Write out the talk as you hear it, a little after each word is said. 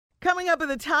Coming up at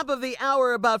the top of the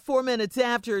hour, about 4 minutes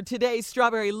after today's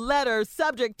Strawberry Letter,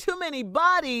 subject: too many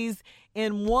bodies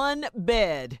in one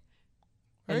bed.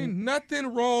 Ain't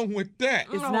nothing wrong with that.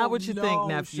 It's not what you think,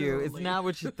 nephew. Shirley. It's not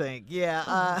what you think.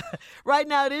 Yeah. Right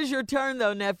now, it is your turn,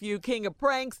 though, nephew. King of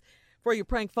pranks. For your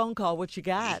prank phone call, what you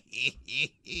got?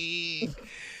 If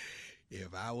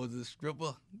I was a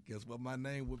stripper, guess what my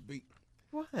name would be?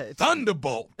 What?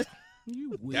 Thunderbolt.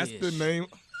 You wish. That's the name.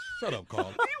 Shut up,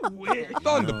 Carl. You wish.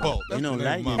 Thunderbolt. That's You know, the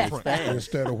name of my lightning is prank. fast.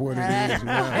 Instead of what it is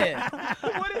now.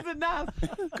 What is it now?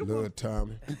 Little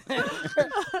Tommy.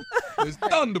 It's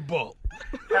Thunderbolt.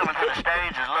 Coming to the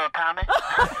stage is Lil Tommy.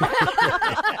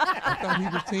 I thought he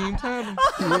was Team Tommy.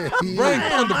 Yeah, he Bring is.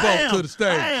 Thunderbolt to the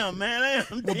stage. I am, man. I am.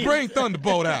 Well, bring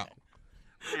Thunderbolt out.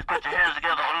 Please put your hands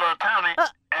together for Lil Tommy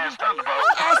and Thunderbolt.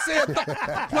 I said,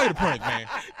 play the prank, man.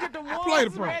 Get the Play the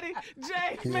walls prank. ready.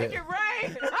 Jay, Yeah. make it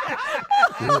rain.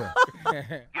 Yeah,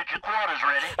 Get your quarters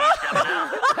ready. He's coming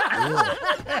out.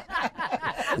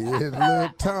 yeah, it's little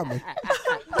Tommy.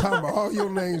 Tommy, all your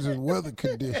names is weather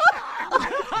condition.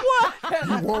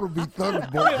 You want to be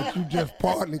Thunderbolt, but you just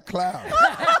partly cloudy.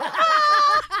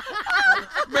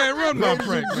 Man, run my Ladies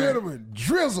prank, and man. gentlemen,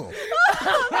 drizzle. Now,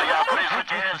 y'all please put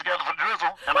your hands together for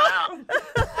Drizzle. Coming out.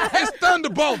 It's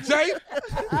Thunderbolt, Jay.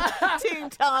 Team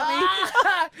Tommy.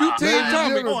 You Team Ladies and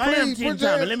Tommy. gentlemen, Oh, I am please Team put your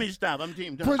Tommy. hands- Let me stop. I'm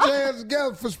Team Tommy. Put your hands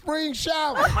together for spring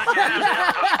shower. Put your hands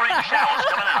together for spring showers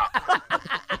coming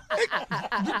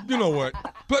out. You know what?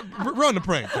 Run the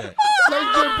prank, Jay. Ladies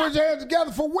and gentlemen, put your hands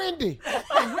together for Wendy. Let's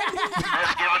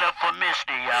give it up for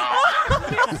Misty, y'all.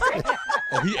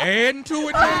 Oh, he adding to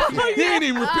it now? He ain't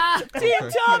even repeat. Team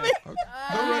Tommy.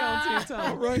 All right.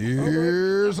 All right.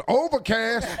 Here's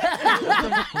Overcast.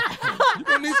 You're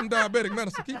going to need some diabetic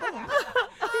medicine. Keep on.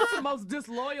 He's the most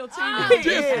disloyal team.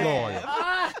 Disloyal.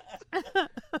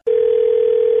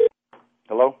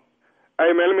 Hello?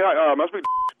 Hey, man, let me, I speak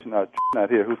Not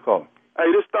here. Who's calling? Hey,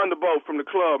 this Thunderbolt from the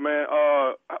club, man.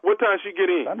 What time she get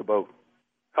in? Thunderbolt.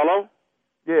 Hello?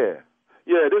 Yeah.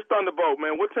 Yeah, this Thunderbolt,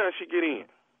 man. What time she get in?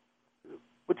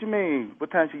 What you mean?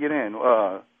 What time she get in?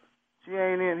 She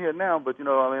ain't in here now, but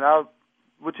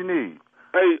what you need?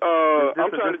 Hey, This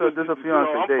I'm trying to this a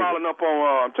fiance I'm David. following up on,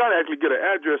 I'm trying to actually get an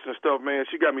address and stuff, man.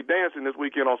 She got me dancing this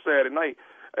weekend on Saturday night,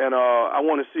 and I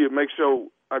want to see it, make sure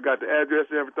I got the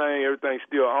address and everything's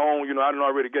still on. You know, I done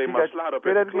already gave my slot up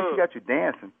Say at that the again. club. She got you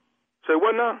dancing. Say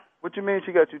what now? What you mean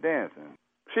she got you dancing?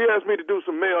 She asked me to do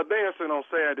some male dancing on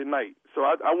Saturday night, so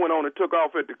I went on and took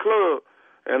off at the club,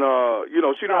 and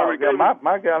she done already gave me.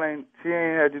 My gal ain't. She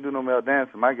ain't had you do no male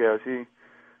dancing. My gal,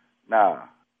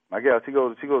 my gal, she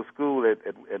goes to school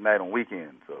at night on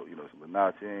weekends. So but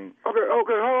now she ain't. Okay, hold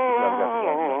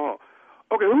on.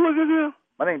 Okay, who is this here?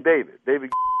 My name's David.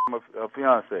 David, my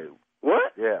fiance.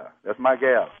 What? Yeah, that's my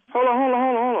gal. Hold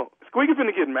on. Squeaky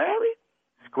finna get married?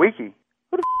 Squeaky.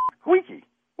 Who the Squeaky?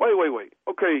 Wait.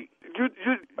 Okay, you.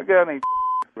 My gal named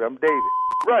I'm David.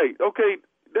 Right. Okay.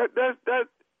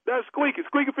 That's Squeaky.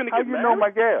 Squeaky finna How get you married. know my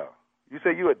gal? You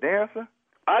say you a dancer?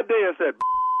 I dance at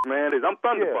man. I'm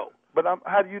Thunderbolt. Yeah. But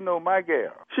how do you know my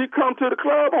gal? She come to the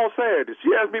club on Saturday. She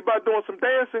asked me about doing some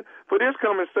dancing for this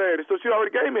coming Saturday, so she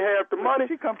already gave me half the money.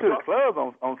 She come to the club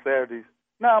on Saturdays.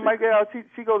 No, my gal,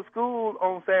 she go to school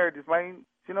on Saturdays, man.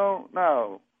 No.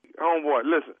 Homeboy,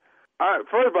 listen.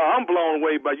 First of all, I'm blown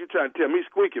away by you trying to tell me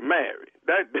Squeaky married.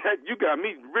 That you got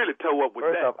me really toe up with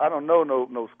First that. off, I don't know no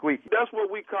Squeaky. That's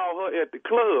what we call her at the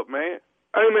club, man.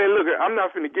 Hey, man, look, I'm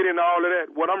not finna get into all of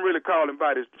that. What I'm really calling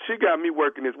about is she got me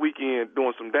working this weekend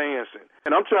doing some dancing.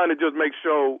 And I'm trying to just make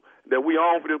sure that we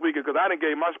on for this weekend because I done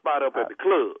gave my spot up at the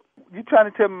club. You trying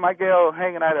to tell me my gal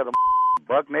hanging out at a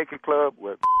buck-naked club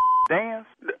with dance?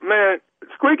 Man,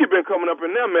 Squeaky been coming up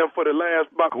in there, man, for the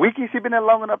last about... Squeaky? She been there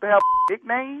long enough to have a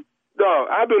nickname? Dog,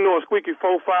 I've been knowing Squeaky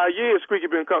 4 or 5 years. Squeaky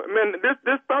been coming... Man,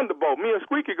 this Thunderbolt, me and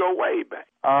Squeaky go way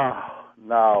back. Oh,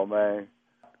 no, man.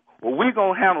 Well, we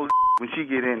gonna handle when she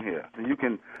get in here. And you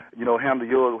can, handle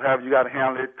yours, however you got to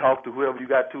handle it, talk to whoever you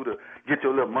got to get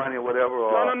your little money or whatever.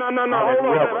 No. Hold on, man.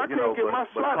 I can't get my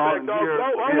slot back, dog.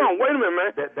 Hold on, wait a minute,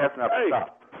 man. That's not the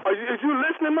stop. Is you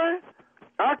listening, man?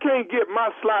 I can't get my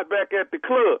slot back at the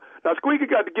club. Now, Squeaky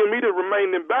got to give me the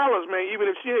remaining balance, man, even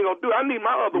if she ain't going to do it. I need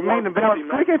my other remaining balance?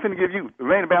 Squeaky ain't finna give you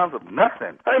remaining balance of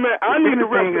nothing. Hey, man, I need the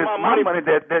rest of my money.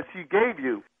 that she gave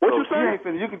you. What so you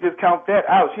saying? You can just count that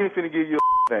out. She ain't finna give you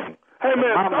a thing. Hey,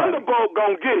 man, Thunderbolt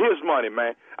going to get his money,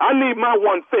 man. I need my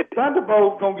 150.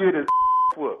 Thunderbolt going to get his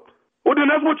whooped. Well,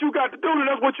 then that's what you got to do. Then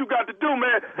that's what you got to do,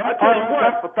 man. I That's tell you what.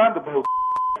 That's for Thunderbolt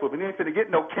whooping. You ain't finna get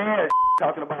no cash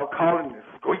talking about calling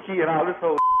Squeaky and all this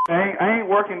whole I ain't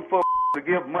working for to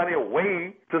give money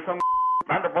away to some.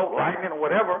 My Thunderbolt, lightning, or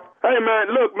whatever. Hey,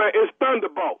 man, look, man, it's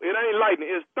Thunderbolt. It ain't lightning.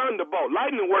 It's Thunderbolt.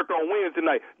 Lightning work on Wednesday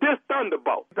night. This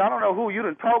Thunderbolt. I don't know who you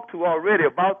done talked to already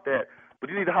about that,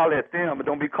 but you need to holler at them, but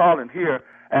don't be calling here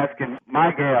asking my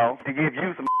gal to give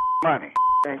you some money.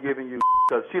 Ain't giving you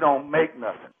because she don't make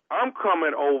nothing. I'm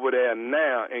coming over there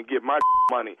now and get my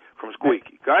money from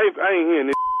Squeaky. I ain't hearing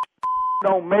this.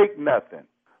 Don't make nothing.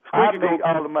 I Squeaky make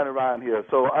all the money around here,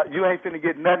 so you ain't finna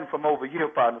get nothing from over here,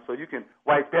 partner, so you can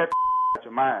wipe that out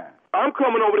your mind. I'm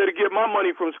coming over there to get my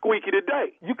money from Squeaky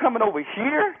today. You coming over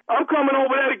here? I'm coming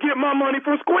over there to get my money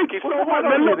from Squeaky. So what,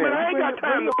 man? Look, man, I ain't got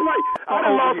time to play. I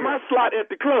done lost my slot at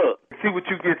the club. See what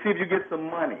you get. See if you get some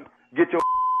money. Get your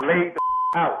laid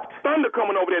out. Thunder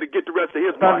coming over there to get the rest of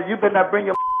his Thunder, money. you better not bring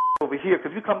your over here,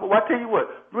 because you come. Well, I tell you what,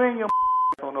 bring your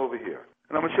on over here,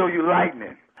 and I'm gonna show you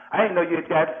lightning. I didn't know you had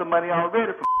got some money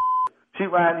already from. She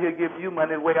around here giving you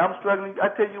money the way I'm struggling. I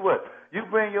tell you what, you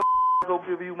bring your over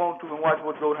if you want to and watch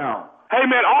what go down. Hey,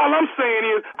 man, all I'm saying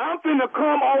is I'm finna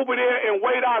come over there and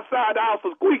wait outside the house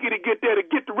for Squeaky to get there to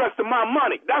get the rest of my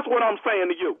money. That's what I'm saying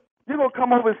to you. You gonna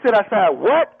come over and sit outside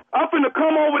what? I'm finna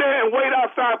come over there and wait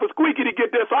outside for Squeaky to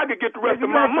get there so I can get the rest of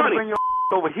my money. Bring your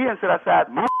over here and sit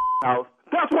outside my house.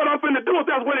 That's what I'm finna do if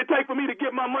that's what it takes for me to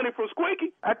get my money from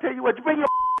Squeaky. I tell you what, you bring your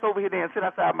over here then and sit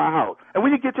outside my house. And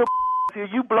when you get your here,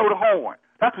 you blow the horn.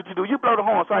 That's what you do. You blow the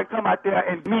horn so I can come out there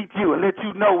and meet you and let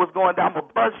you know what's going down. I'm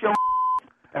gonna bust your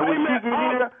and when she get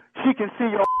here, she can see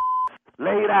your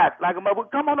laid out like a mother.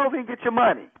 Come on over and get your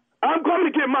money. I'm coming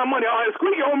to get my money.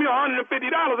 Squeaky owe me $150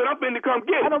 and I'm finna come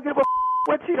get it. I don't give a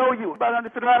what she owe you. About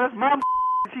 $150. That's my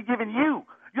she giving you.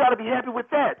 You ought to be happy with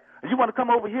that. You want to come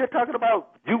over here talking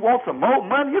about you want some more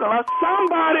money? You don't know.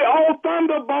 Somebody owe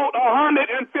Thunderbolt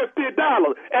 $150,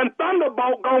 and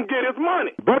Thunderbolt gonna get his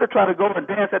money. Better try to go and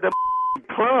dance at the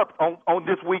club on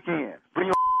this weekend. Bring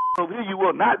your over here. You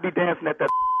will not be dancing at that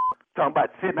talking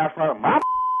about sitting outside of my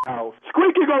house.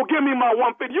 Squeaky gonna give me my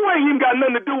 $150. You ain't even got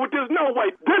nothing to do with this, no way.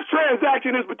 This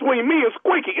transaction is between me and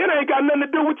Squeaky. It ain't got nothing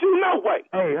to do with you, no way.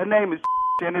 Hey, her name is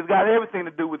and it's got everything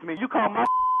to do with me. You call my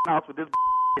house with this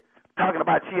talking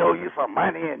about she owe you some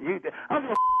money and you. I'm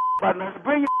just about nothing.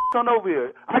 Bring your on over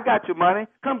here. I got your money.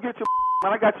 Come get your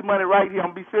money. I got your money right here.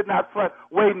 I'm gonna be sitting out front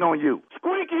waiting on you.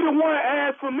 Squeaky the one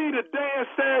asked for me to dance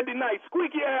Saturday night.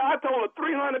 Squeaky, I told her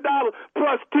 $300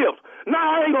 plus tips. Now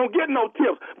I ain't gonna get no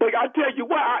tips, but I tell you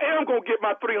what, I am gonna get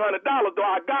my $300 though.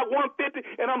 I got $150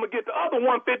 and I'm gonna get the other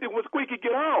 $150 when Squeaky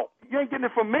get home. You ain't getting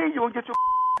it from me. You won't get your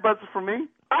buzzers from me.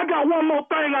 I got one more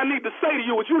thing I need to say to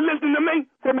you. Is you listening to me?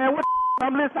 Say, man, what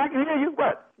I'm listening. I can hear you.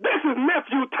 What? This is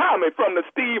Nephew Tommy from the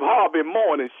Steve Harvey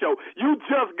Morning Show. You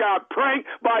just got pranked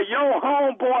by your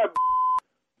homeboy.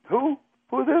 Who?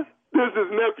 Who's this? This is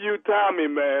Nephew Tommy,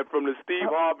 man, from the Steve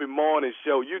Harvey Morning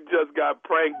Show. You just got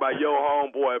pranked by your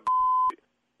homeboy.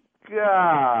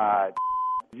 God,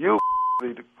 you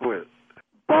need to quit.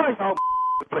 Boy, y'all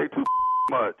play too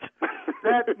much.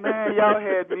 That man, y'all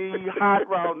had me hot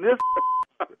around this.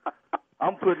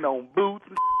 I'm putting on boots,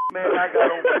 man. I got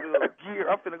on gear.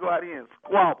 I'm finna go out here and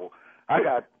squabble. I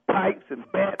got pipes and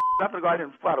bats. I'm finna go out here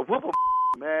and fight a whoop,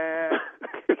 man.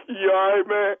 You alright,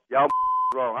 man? Y'all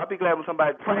wrong. I'll be glad when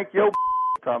somebody prank your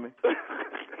Tommy.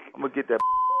 I'm gonna get that.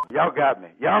 Y'all got me.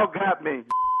 Y'all got me.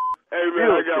 Hey, man,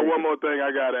 I got one more thing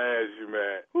I gotta ask you,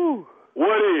 man. Whew.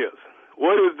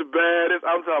 What is the baddest?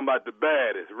 I'm talking about the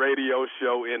baddest radio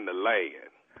show in the land.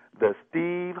 The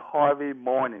Steve Harvey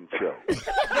Morning Show.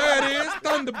 There it is.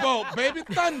 Thunderbolt, baby.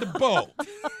 Thunderbolt.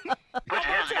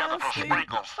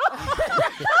 Sprinkles.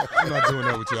 I'm not doing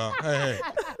that with y'all.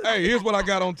 Hey, here's what I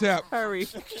got on tap. Hurry.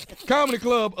 Comedy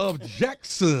Club of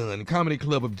Jackson. Comedy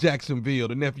Club of Jacksonville.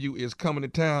 The nephew is coming to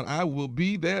town. I will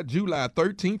be there July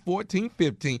 13th, 14th,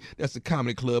 15th. That's the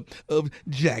Comedy Club of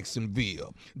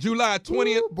Jacksonville. July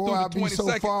 20th Ooh, boy, through I'll the be 22nd.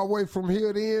 so far away from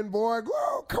here then, boy.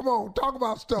 Whoa, come on, talk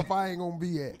about stuff I ain't gonna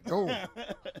be at. Go.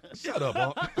 Shut up,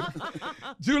 Unc.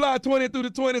 July 20th through the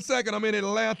 22nd, I'm in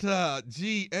Atlanta,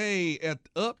 GA at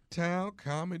Uptown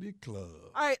Comedy Club.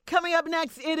 All right, coming up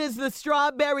next, it is the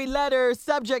Strawberry Letter.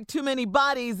 Subject: too many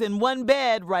bodies in one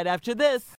bed. Right after this.